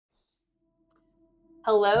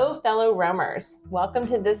Hello, fellow roamers. Welcome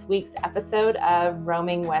to this week's episode of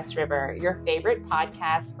Roaming West River, your favorite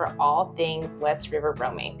podcast for all things West River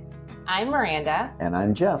roaming. I'm Miranda. And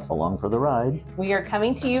I'm Jeff, along for the ride. We are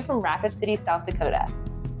coming to you from Rapid City, South Dakota.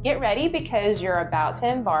 Get ready because you're about to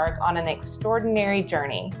embark on an extraordinary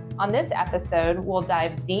journey. On this episode, we'll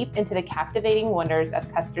dive deep into the captivating wonders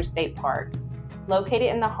of Custer State Park, located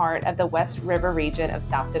in the heart of the West River region of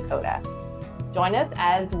South Dakota. Join us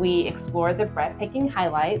as we explore the breathtaking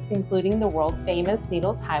highlights, including the world-famous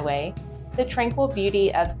Needles Highway, the tranquil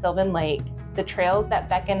beauty of Sylvan Lake, the trails that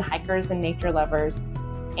beckon hikers and nature lovers,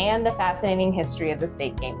 and the fascinating history of the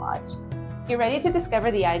State Game Lodge. Get ready to discover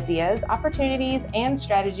the ideas, opportunities, and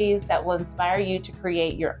strategies that will inspire you to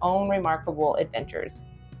create your own remarkable adventures.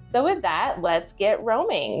 So with that, let's get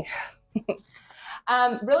roaming.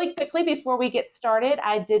 Really quickly, before we get started,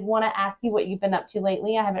 I did want to ask you what you've been up to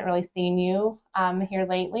lately. I haven't really seen you here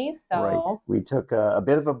lately. So Right. We took a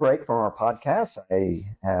bit of a break from our podcast. I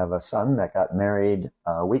have a son that got married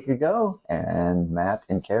a week ago, and Matt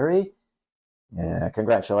and Carrie,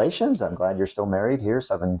 congratulations. I'm glad you're still married here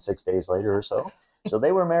 6 days later or so. So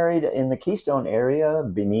they were married in the Keystone area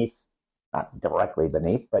beneath, not directly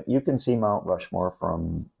beneath, but you can see Mount Rushmore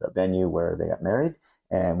from the venue where they got married.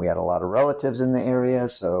 And we had a lot of relatives in the area,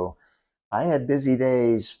 so I had busy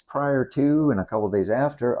days prior to and a couple of days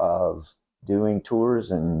after of doing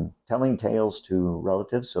tours and telling tales to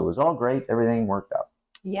relatives. So it was all great. Everything worked out.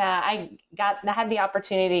 yeah, I had the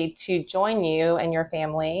opportunity to join you and your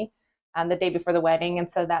family the day before the wedding.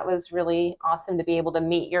 And so that was really awesome to be able to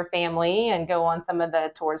meet your family and go on some of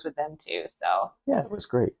the tours with them too. So yeah, it was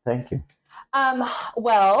great. Thank you.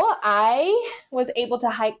 Well, I was able to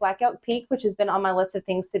hike Black Elk Peak, which has been on my list of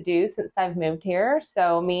things to do since I've moved here.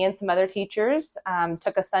 So me and some other teachers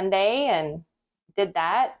took a Sunday and did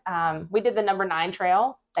that. We did the number 9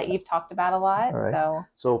 trail that you've talked about a lot. All right.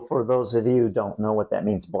 So for those of you who don't know what that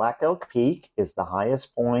means, Black Elk Peak is the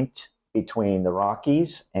highest point between the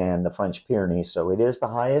Rockies and the French Pyrenees. So it is the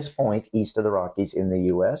highest point east of the Rockies in the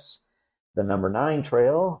U.S. The number 9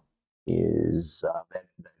 trail is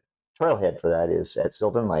trailhead for that is at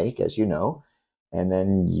Sylvan Lake, as you know. And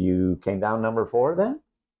then you came down number 4 then?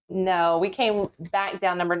 No, we came back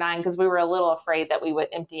down number 9 because we were a little afraid that we would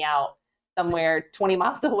empty out somewhere 20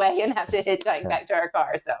 miles away and have to hitchhike back to our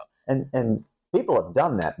car. So and people have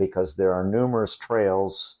done that because there are numerous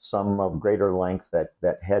trails, some of greater length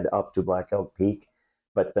that head up to Black Elk Peak.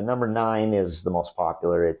 But the number 9 is the most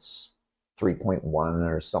popular. It's 3.1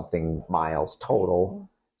 or something miles total.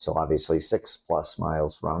 So obviously 6+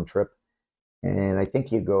 miles round trip. And I think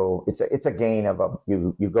it's a gain of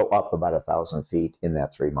you go up about 1,000 feet in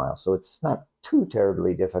that 3 miles. So it's not too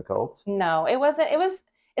terribly difficult. No, it wasn't.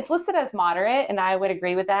 It's listed as moderate, and I would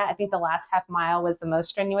agree with that. I think the last half mile was the most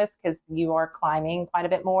strenuous because you are climbing quite a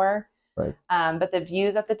bit more. Right. But the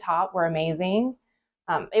views at the top were amazing.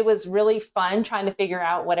 It was really fun trying to figure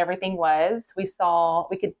out what everything was. We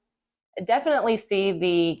could definitely see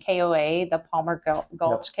the KOA, the Palmer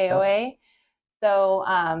Gulch KOA. Yep. So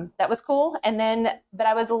that was cool. But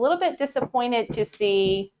I was a little bit disappointed to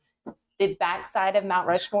see the backside of Mount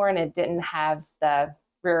Rushmore, and it didn't have the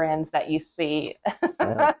rear ends that you see.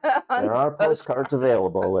 Yeah, there are postcards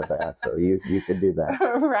available with that, so you could do that.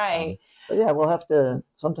 Right. But yeah, we'll have to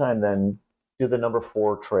sometime then do the number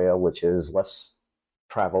 4 trail, which is less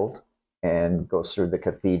traveled and goes through the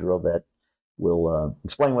cathedral. That we'll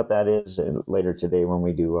explain what that is later today when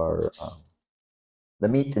we do our the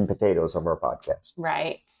meat and potatoes of our podcast.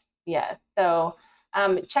 Right. Yes. So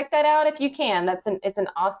check that out if you can. It's an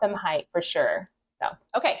awesome hike for sure. So,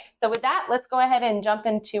 okay. So with that, let's go ahead and jump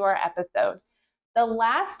into our episode. The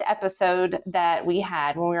last episode that we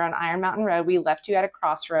had when we were on Iron Mountain Road, we left you at a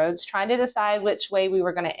crossroads trying to decide which way we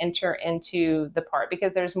were going to enter into the park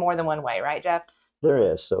because there's more than one way, right, Jeff? There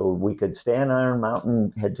is. So we could stay on Iron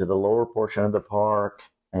Mountain, head to the lower portion of the park,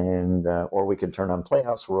 and or we could turn on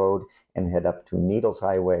Playhouse Road and head up to Needles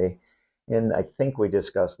Highway. And I think we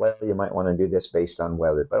discussed, well, you might want to do this based on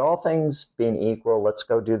weather. But all things being equal, let's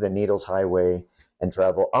go do the Needles Highway and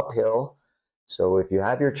travel uphill. So if you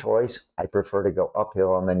have your choice, I prefer to go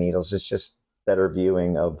uphill on the Needles. It's just better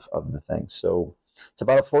viewing of the things. So it's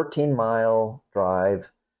about a 14-mile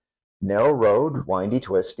drive, narrow road, windy,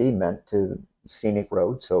 twisty, meant to scenic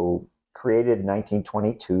road. So created in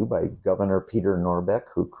 1922 by Governor Peter Norbeck,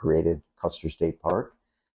 who created Custer State Park.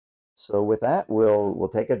 So with that, we'll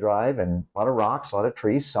take a drive, and a lot of rocks, a lot of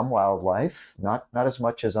trees, some wildlife, not as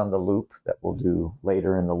much as on the loop that we'll do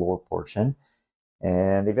later in the lower portion.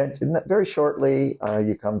 And very shortly,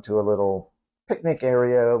 you come to a little picnic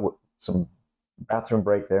area with some bathroom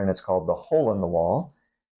break there, and it's called the Hole in the Wall.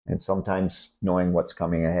 And sometimes knowing what's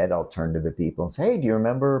coming ahead, I'll turn to the people and say, hey, do you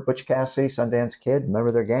remember Butch Cassidy, Sundance Kid?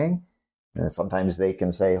 Remember their gang? And sometimes they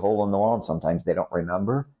can say hole in the wall, and sometimes they don't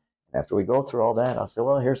remember. After we go through all that, I'll say,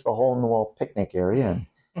 well, here's the hole in the wall picnic area.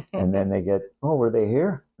 And then they get, oh, were they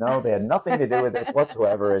here? No, they had nothing to do with this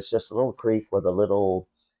whatsoever. It's just a little creek with a little,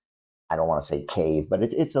 I don't want to say cave, but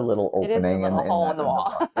it's a little opening. It is a little hole in the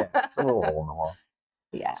wall. Yeah, it's a little hole in the wall.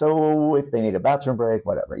 Yeah. So if they need a bathroom break,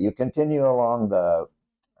 whatever, you continue along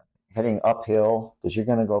heading uphill because you're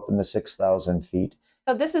going to go up in the 6,000 feet.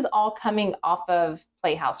 So this is all coming off of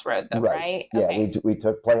Playhouse Road, though, right? Yeah, okay. we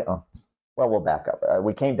took well, we'll back up.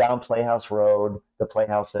 We came down Playhouse Road, the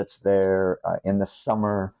playhouse that's there in the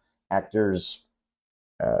summer. Actors,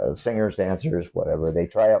 singers, dancers, whatever, they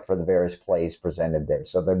try out for the various plays presented there.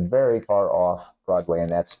 So they're very far off Broadway, and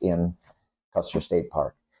that's in Custer State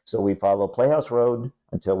Park. So we follow Playhouse Road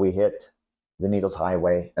until we hit the Needles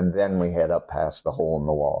Highway, and then we head up past the hole in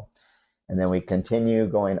the wall. And then we continue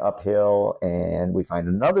going uphill, and we find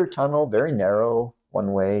another tunnel, very narrow,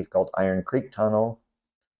 one way, called Iron Creek Tunnel.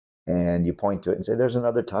 And you point to it and say, there's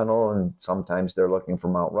another tunnel. And sometimes they're looking for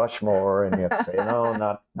Mount Rushmore, and you have to say, no,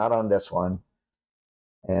 not on this one.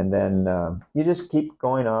 And then you just keep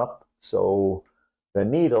going up. So the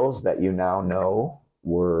Needles that you now know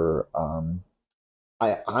were,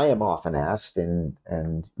 I am often asked,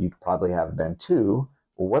 and you probably have been too,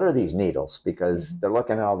 well, what are these needles? Because they're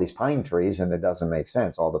looking at all these pine trees and it doesn't make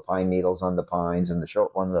sense. All the pine needles on the pines and the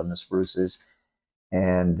short ones on the spruces.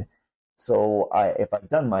 And so if I've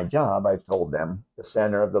done my job, I've told them the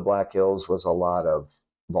center of the Black Hills was a lot of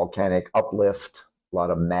volcanic uplift, a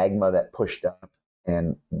lot of magma that pushed up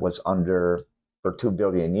and was under for 2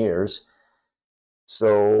 billion years.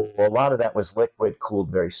 So a lot of that was liquid,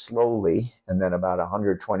 cooled very slowly. And then about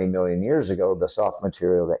 120 million years ago, the soft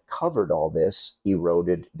material that covered all this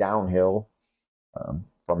eroded downhill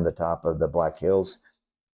from the top of the Black Hills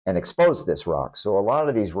and exposed this rock. So a lot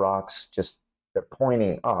of these rocks they're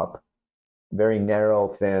pointing up, very narrow,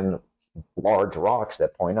 thin, large rocks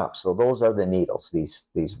that point up. So those are the Needles,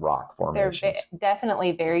 these rock formations. They're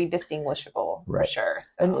definitely very distinguishable, right, for sure.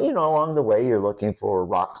 So. And, along the way, you're looking for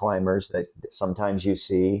rock climbers that sometimes you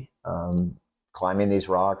see climbing these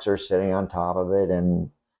rocks or sitting on top of it. And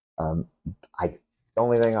the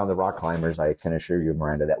only thing on the rock climbers, I can assure you,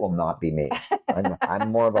 Miranda, that will not be me.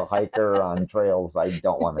 I'm more of a hiker on trails. I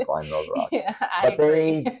don't want to climb those rocks. Yeah, but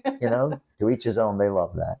they, to each his own, they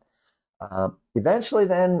love that. Eventually,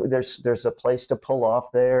 then there's a place to pull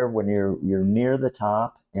off there when you're near the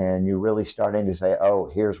top and you're really starting to say, oh,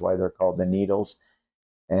 here's why they're called the Needles.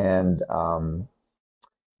 And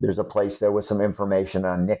there's a place there with some information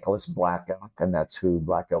on Nicholas Black Elk, and that's who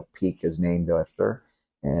Black Elk Peak is named after.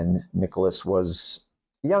 And Nicholas was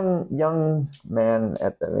a young man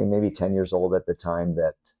maybe 10 years old at the time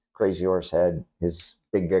that Crazy Horse had his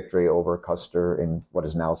big victory over Custer in what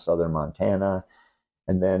is now southern Montana.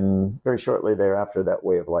 And then very shortly thereafter, that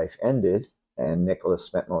way of life ended, and Nicholas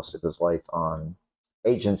spent most of his life on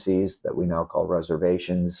agencies that we now call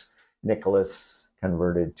reservations. Nicholas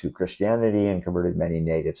converted to Christianity and converted many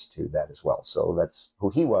natives to that as well. So that's who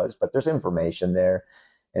he was, but there's information there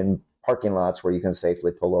and parking lots where you can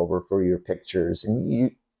safely pull over for your pictures, and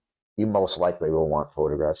you most likely will want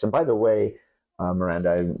photographs. And by the way,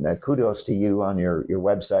 Miranda, kudos to you on your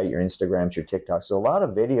website, your Instagrams, your TikToks. So a lot of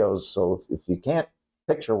videos. So if you can't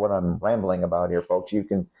picture what I'm rambling about here, folks, you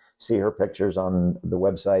can see her pictures on the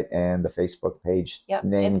website and the Facebook page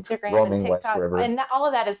named Instagram, Roaming and West River. And all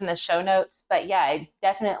of that is in the show notes. But yeah, it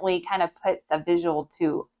definitely kind of puts a visual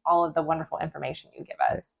to all of the wonderful information you give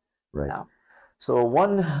us. Right. So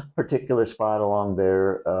one particular spot along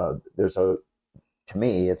there, to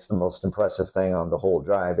me, it's the most impressive thing on the whole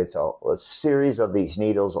drive. It's a series of these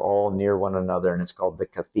needles all near one another, and it's called the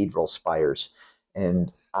Cathedral Spires.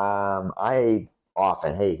 And I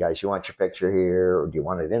often, hey guys, you want your picture here, or do you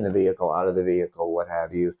want it in the vehicle, out of the vehicle, what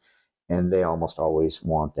have you? And they almost always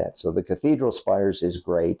want that. So the Cathedral Spires is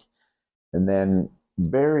great. And then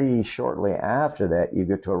very shortly after that, you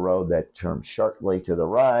get to a road that turns sharply to the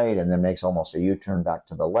right and then makes almost a U-turn back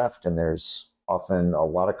to the left. And there's often a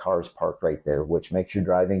lot of cars parked right there, which makes your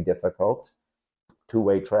driving difficult.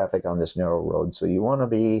 Two-way traffic on this narrow road. So you want to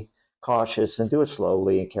be cautious and do it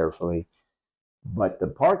slowly and carefully. But the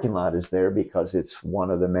parking lot is there because it's one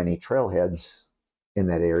of the many trailheads in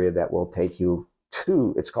that area that will take you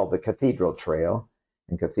to, it's called the Cathedral Trail.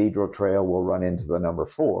 And Cathedral Trail will run into the number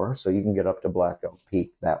 4, so you can get up to Black Elk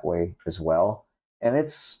Peak that way as well. And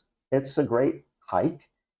it's a great hike.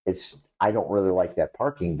 I don't really like that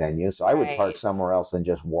parking venue, so I would park somewhere else and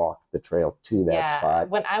just walk the trail to that spot.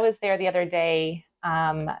 When I was there the other day,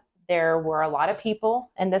 there were a lot of people,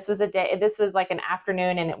 and this was like an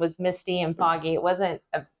afternoon, and it was misty and foggy. It wasn't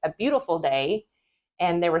a beautiful day,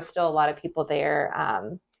 and there were still a lot of people there,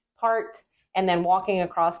 parked and then walking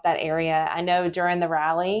across that area. I know during the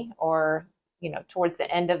rally, or towards the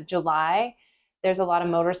end of July, there's a lot of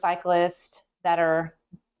motorcyclists that are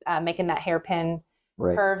making that hairpin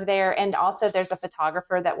curve there, and also there's a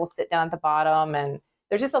photographer that will sit down at the bottom, and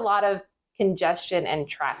there's just a lot of congestion and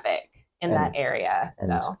traffic in that area.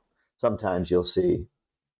 So sometimes you'll see,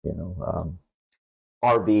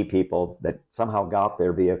 RV people that somehow got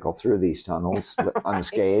their vehicle through these tunnels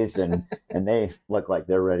unscathed, and they look like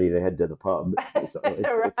they're ready to head to the pub. So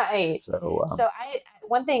right.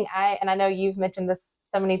 One thing and I know you've mentioned this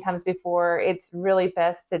so many times before, it's really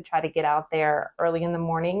best to try to get out there early in the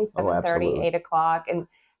morning, 7:30, 8 o'clock, and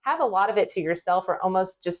have a lot of it to yourself, or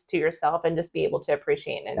almost just to yourself, and just be able to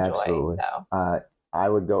appreciate and enjoy. Absolutely. So I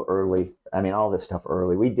would go early. I mean, all this stuff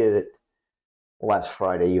early. We did it last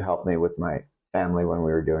Friday. You helped me with my family when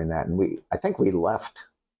we were doing that. And I think we left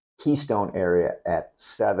Keystone area at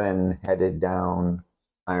 7, headed down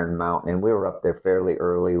Iron Mountain, and we were up there fairly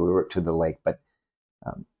early. We were to the lake, but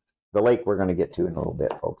the lake we're going to get to in a little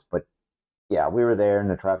bit, folks. But yeah, we were there and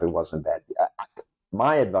the traffic wasn't bad.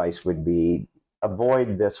 My advice would be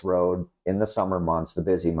avoid this road in the summer months, the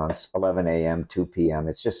busy months, 11 a.m., 2 p.m.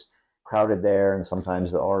 It's just crowded there, and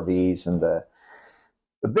sometimes the RVs and the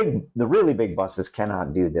really big buses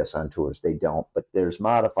cannot do this on tours. They don't, but there's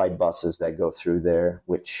modified buses that go through there,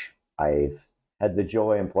 which I've had the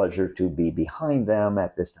joy and pleasure to be behind them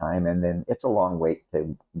at this time, and then it's a long wait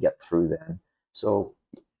to get through then. So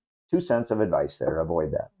 2 cents of advice there,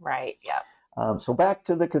 avoid that. Right, yeah. So back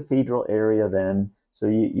to the cathedral area then. So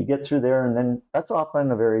you get through there, and then that's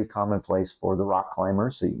often a very common place for the rock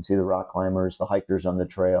climbers. So you can see the rock climbers, the hikers on the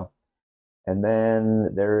trail. And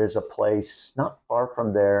then there is a place not far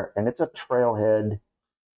from there, and it's a trailhead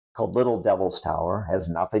called Little Devil's Tower. Has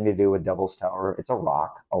nothing to do with Devil's Tower. It's a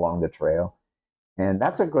rock along the trail. And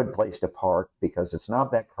that's a good place to park because it's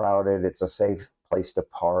not that crowded. It's a safe place to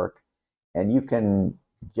park. And you can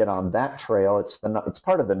get on that trail. It's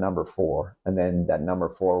part of the number 4. And then that number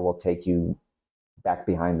 4 will take you back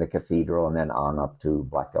behind the cathedral and then on up to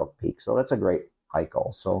Black Elk Peak. So that's a great hike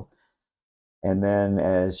also. And then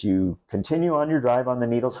as you continue on your drive on the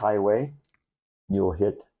Needles Highway, you'll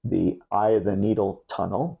hit the Eye of the Needle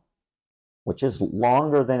Tunnel, which is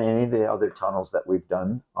longer than any of the other tunnels that we've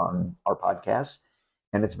done on our podcast.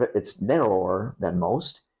 And it's narrower than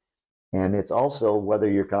most. And it's also, whether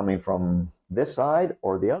you're coming from this side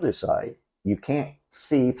or the other side, you can't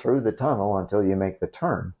see through the tunnel until you make the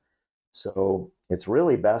turn. So it's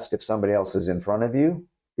really best if somebody else is in front of you,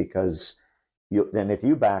 because then if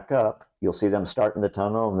you back up, you'll see them starting the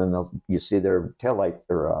tunnel, and then you see their tail light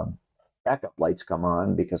or backup lights come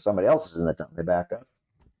on because somebody else is in the tunnel. They back up.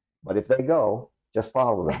 But if they go, just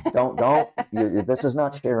follow them. Don't. This is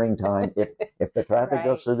not sharing time. If the traffic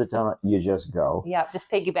goes through the tunnel, you just go. Yeah,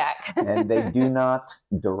 just piggyback. And they do not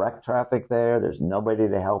direct traffic there. There's nobody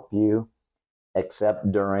to help you,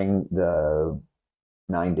 except during the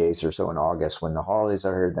 9 days or so in August when the Harleys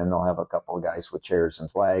are here. Then they'll have a couple of guys with chairs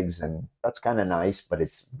and flags, and that's kind of nice, but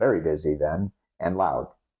it's very busy then and loud.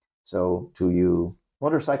 So to you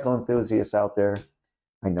motorcycle enthusiasts out there,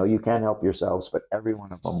 I know you can't help yourselves, but every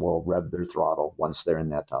one of them will rev their throttle once they're in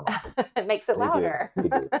that tunnel. It makes it louder. They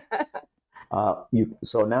do.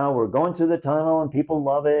 So now we're going through the tunnel, and people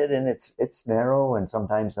love it, and it's narrow, and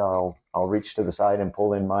sometimes I'll reach to the side and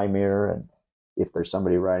pull in my mirror, and if there's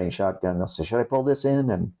somebody riding shotgun, they'll say, "Should I pull this in?"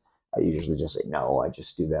 And I usually just say, "No, I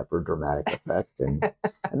just do that for dramatic effect," and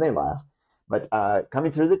they laugh. But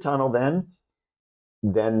coming through the tunnel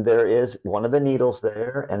then there is one of the needles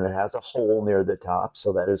there, and it has a hole near the top,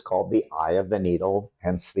 so that is called the Eye of the Needle,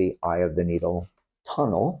 hence the Eye of the Needle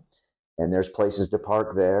Tunnel. And there's places to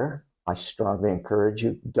park there. I strongly encourage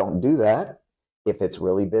you, don't do that. If it's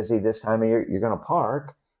really busy this time of year, you're going to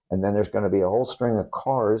park, and then there's going to be a whole string of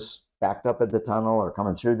cars backed up at the tunnel or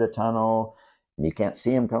coming through the tunnel, and you can't see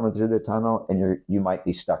them coming through the tunnel, and you might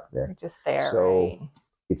be stuck there. You're just there, so right?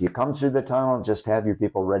 If you come through the tunnel, just have your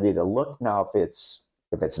people ready to look. Now, if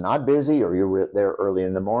it's not busy, or you're there early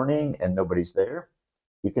in the morning and nobody's there,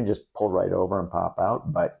 you can just pull right over and pop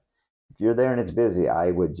out. But if you're there and it's busy,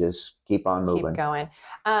 I would just keep on moving. Keep going.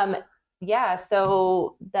 Yeah,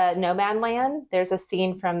 so the No Man Land, there's a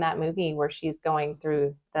scene from that movie where she's going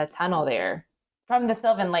through the tunnel there from the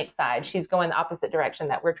Sylvan Lake side. She's going the opposite direction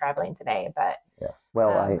that we're traveling today, but yeah.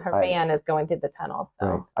 Well, her van is going through the tunnel. So.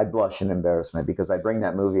 Right. I blush in embarrassment because I bring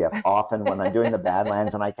that movie up often when I'm doing the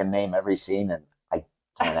Badlands, and I can name every scene, and I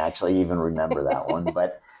can't actually even remember that one.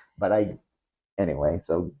 But anyway,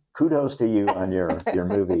 so kudos to you on your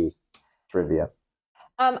movie trivia.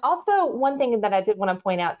 Also, one thing that I did want to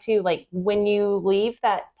point out too, like when you leave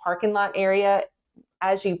that parking lot area,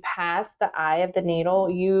 as you pass the eye of the needle,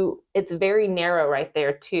 it's very narrow right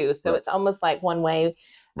there too. So it's almost like one way.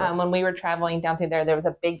 When we were traveling down through there was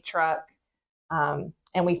a big truck, and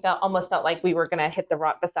we almost felt like we were going to hit the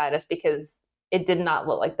rock beside us because it did not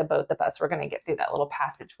look like the both of us were going to get through that little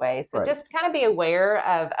passageway. So just kind of be aware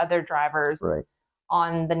of other drivers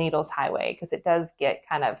on the Needles Highway because it does get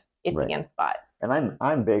kind of iffy in spots. And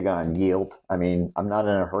I'm big on yield. I mean, I'm not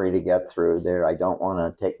in a hurry to get through there. I don't want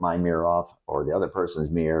to take my mirror off or the other person's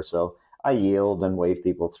mirror. So I yield and wave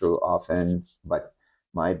people through often. But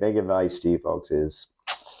my big advice to you folks is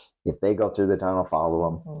if they go through the tunnel,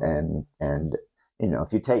 follow them. And you know,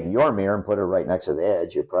 if you take your mirror and put it right next to the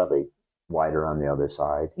edge, you're probably wider on the other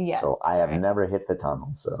side. Yes, so I have never hit the tunnel.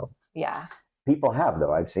 So yeah. People have,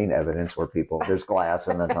 though. I've seen evidence where there's glass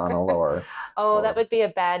in the tunnel or... that would be a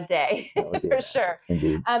bad day for sure.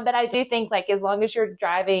 Indeed. But I do think like as long as you're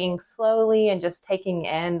driving slowly and just taking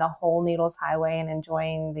in the whole Needles Highway and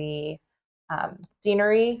enjoying the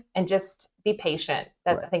scenery and just be patient.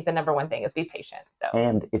 That's I think the number one thing is be patient. So.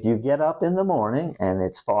 And if you get up in the morning and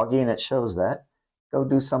it's foggy and it shows that, go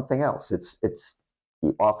do something else. It's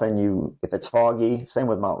often if it's foggy, same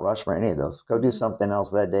with Mount Rushmore, any of those, go do something else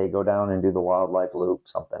that day. Go down and do the wildlife loop,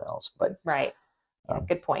 something else. But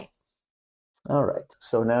good point. All right.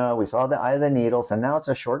 So now we saw the Eye of the Needles, and now it's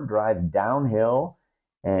a short drive downhill,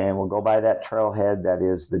 and we'll go by that trailhead that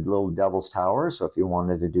is the Little Devil's Tower. So if you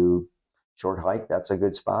wanted to do short hike, that's a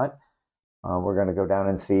good spot. We're going to go down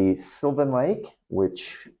and see Sylvan Lake,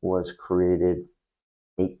 which was created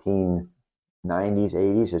 1890s,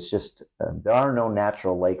 80s. It's just, there are no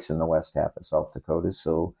natural lakes in the west half of South Dakota,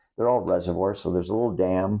 so they're all reservoirs. So there's a little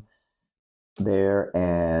dam there,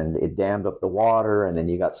 and it dammed up the water, and then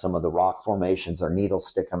you got some of the rock formations or needles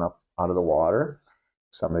sticking up out of the water.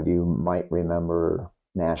 Some of you might remember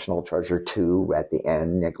National Treasure 2 at the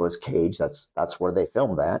end, Nicolas Cage. That's where they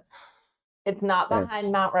filmed that. It's not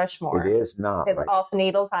behind Mount Rushmore. It is not. It's off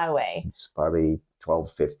Needles Highway. It's probably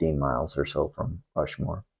 12, 15 miles or so from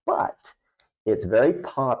Rushmore. But it's very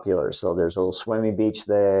popular. So there's a little swimming beach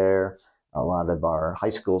there. A lot of our high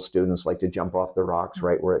school students like to jump off the rocks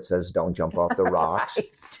right where it says don't jump off the rocks.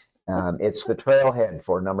 It's the trailhead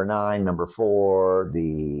for number 9, number 4,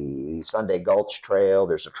 the Sunday Gulch Trail.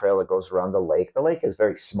 There's a trail that goes around the lake. The lake is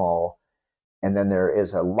very small. And then there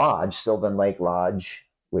is a lodge, Sylvan Lake Lodge,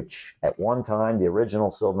 which at one time, the original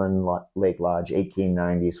Sylvan Lake Lodge,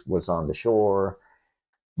 1890s, was on the shore.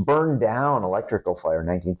 Burned down, electrical fire,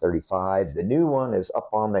 1935. The new one is up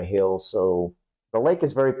on the hill. So the lake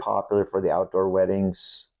is very popular for the outdoor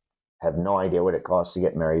weddings. Have no idea what it costs to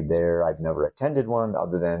get married there. I've never attended one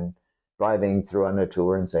other than driving through on a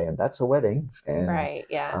tour and saying, that's a wedding. And,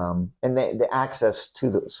 and the access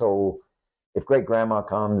to so if great-grandma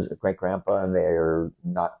comes, great-grandpa, and they're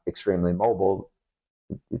not extremely mobile,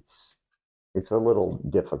 it's a little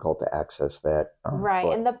difficult to access that.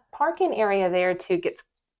 And the parking area there too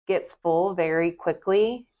gets full very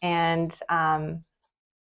quickly, and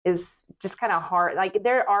is just kind of hard. Like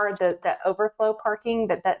there are the overflow parking,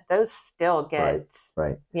 but those still get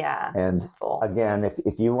and full. Again,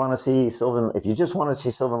 if you want to see if you just want to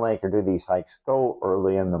see Sylvan Lake or do these hikes, go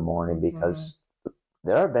early in the morning because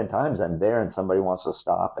there have been times I'm there and somebody wants to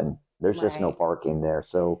stop and there's just no parking there.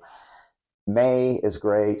 So May is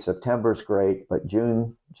great, September's great, but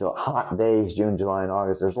hot days, June, July, and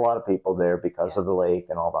August, there's a lot of people there because of the lake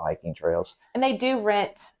and all the hiking trails. And they do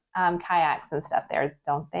rent kayaks and stuff there,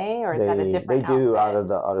 don't they? Or is that a different They do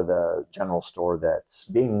outfit? out of the general store that's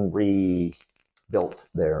being rebuilt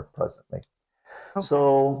there presently. Okay.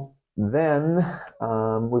 So then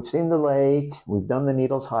we've seen the lake, we've done the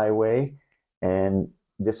Needles Highway, and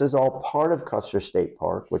this is all part of Custer State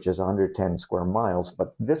Park, which is 110 square miles,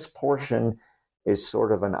 but this portion is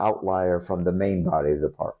sort of an outlier from the main body of the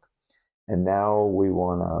park. And now we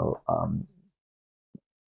want to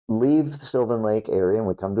leave the Sylvan Lake area and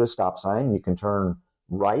we come to a stop sign. You can turn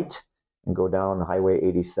right and go down Highway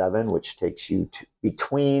 87, which takes you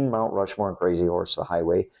between Mount Rushmore and Crazy Horse, the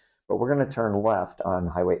highway. But we're going to turn left on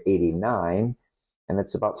Highway 89, and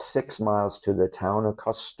it's about 6 miles to the town of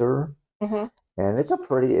Custer. Mm-hmm. And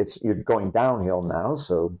you're going downhill now,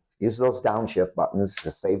 so use those downshift buttons to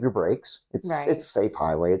save your brakes. It's safe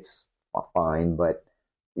highway, it's fine, but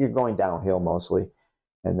you're going downhill mostly.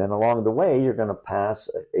 And then along the way, you're going to pass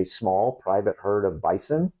a small private herd of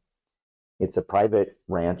bison. It's a private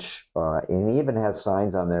ranch, and it even has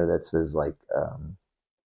signs on there that says like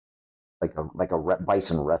a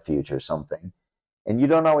bison refuge or something. And you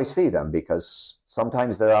don't always see them because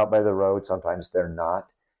sometimes they're out by the road, sometimes they're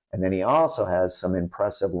not. And then he also has some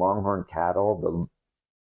impressive longhorn cattle.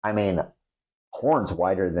 Horns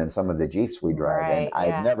wider than some of the Jeeps we drive. Right, And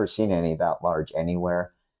I've never seen any that large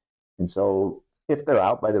anywhere. And so if they're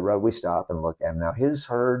out by the road, we stop and look at them. Now, his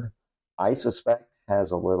herd, I suspect,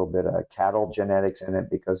 has a little bit of cattle genetics in it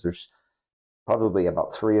because there's probably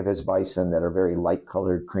about 3 of his bison that are very light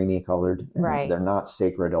colored, creamy colored. And Right. they're not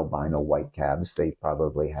sacred albino white calves. They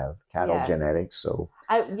probably have cattle Yes. genetics. So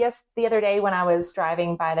Yes, the other day when I was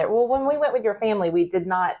driving by there, well, when we went with your family, we did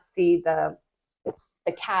not see the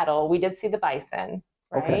cattle. We did see the bison,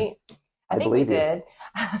 right? Okay. I think we believe you. did.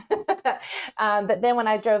 But then when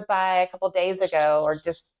I drove by a couple days ago, or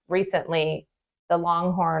just recently, the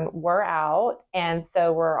longhorn were out, and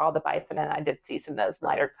so were all the bison, and I did see some of those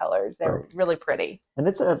lighter colors. They're Right. really pretty. And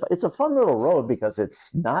it's a fun little road because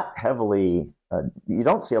it's not heavily, you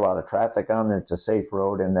don't see a lot of traffic on there. It's a safe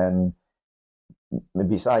road. And then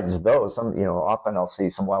besides those, often I'll see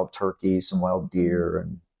some wild turkeys, some wild deer.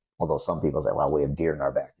 And although some people say, well, we have deer in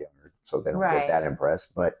our backyard, so they don't Right. get that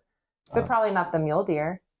impressed. But Probably not the mule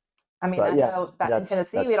deer. I mean, but I yeah, know back in that's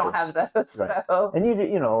Tennessee, we don't true. have those. Right. So and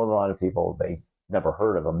a lot of people, they never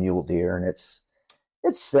heard of a mule deer, and it's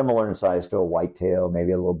similar in size to a whitetail,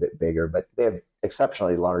 maybe a little bit bigger, but they have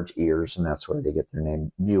exceptionally large ears, and that's where they get their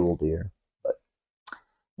name, mule deer. But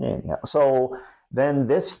anyhow, so then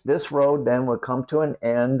this road then would come to an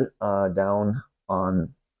end down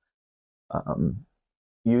on.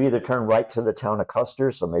 You either turn right to the town of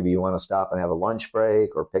Custer, so maybe you want to stop and have a lunch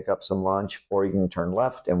break or pick up some lunch, or you can turn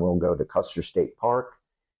left and we'll go to Custer State Park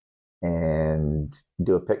and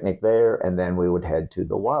do a picnic there, and then we would head to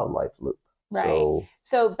the wildlife loop. right.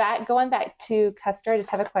 So going back to Custer, I just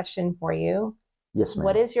have a question for you. Yes, ma'am.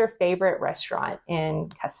 What is your favorite restaurant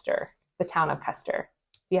in Custer, the town of Custer?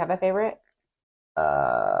 Do you have a favorite?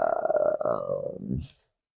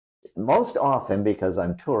 Most often, because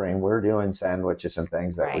I'm touring, we're doing sandwiches and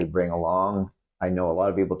things that we Right. bring along. I know a lot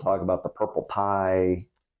of people talk about the purple pie.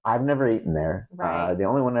 I've never eaten there. Right. The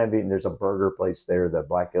only one I've eaten, there's a burger place there, the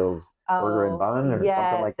Black Hills Burger and Bun or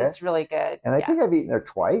something like that. It's really good. And I think I've eaten there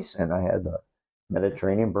twice, and I had the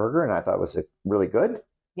Mediterranean burger, and I thought it was really good.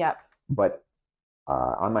 Yep. But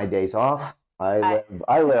on my days off, I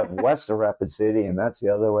live west of Rapid City, and that's the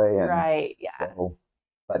other way. And Right. Yeah. so,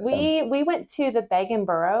 but, We went to the Beg and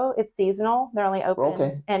Burrow. It's seasonal. They're only open.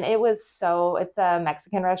 Okay. And it's a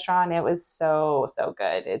Mexican restaurant. It was so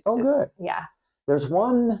good. It's good. Yeah. There's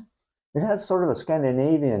one, it has sort of a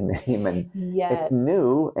Scandinavian name, and Yes. it's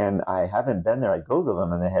new, and I haven't been there. I Googled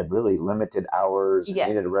them, and they had really limited hours. Yes.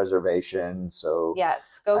 Needed a reservation, so Yeah.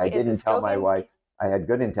 I didn't tell my wife. I had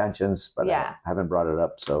good intentions, but Yeah. I haven't brought it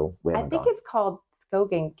up, so we I haven't think gone. it's called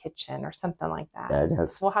Skogan Kitchen or something like that. Yeah, it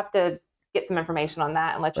has. We'll have to get some information on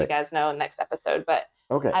that and let you Right. guys know in the next episode. But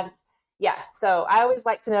Okay. so I always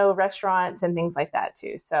like to know restaurants and things like that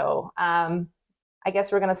too. So I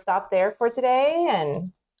guess we're going to stop there for today,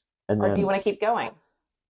 or then, do you want to keep going?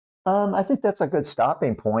 I think that's a good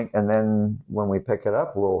stopping point, and then when we pick it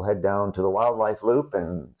up, we'll head down to the wildlife loop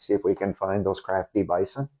and see if we can find those crafty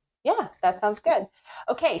bison. Yeah, that sounds good.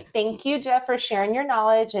 Okay, thank you, Jeff, for sharing your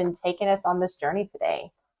knowledge and taking us on this journey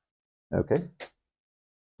today. Okay.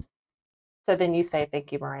 So then you say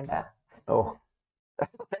thank you, Miranda. Oh,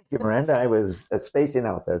 thank you, Miranda. I was spacing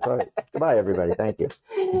out there. Sorry. Goodbye, everybody. Thank you.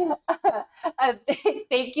 A big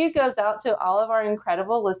thank you goes out to all of our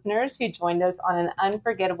incredible listeners who joined us on an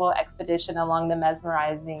unforgettable expedition along the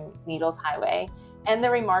mesmerizing Needles Highway and the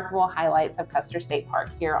remarkable highlights of Custer State Park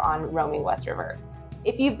here on Roaming West River.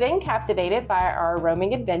 If you've been captivated by our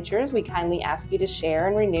roaming adventures, we kindly ask you to share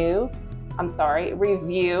and review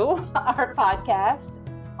our podcast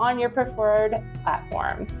on your preferred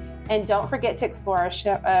platform. And don't forget to explore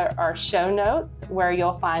our show notes, where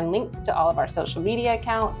you'll find links to all of our social media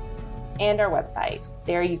accounts and our website.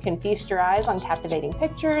 There you can feast your eyes on captivating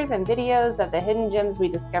pictures and videos of the hidden gems we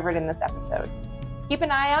discovered in this episode. Keep an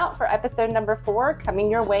eye out for episode number 4 coming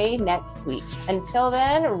your way next week. Until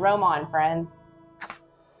then, roam on, friends.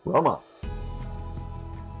 Roma.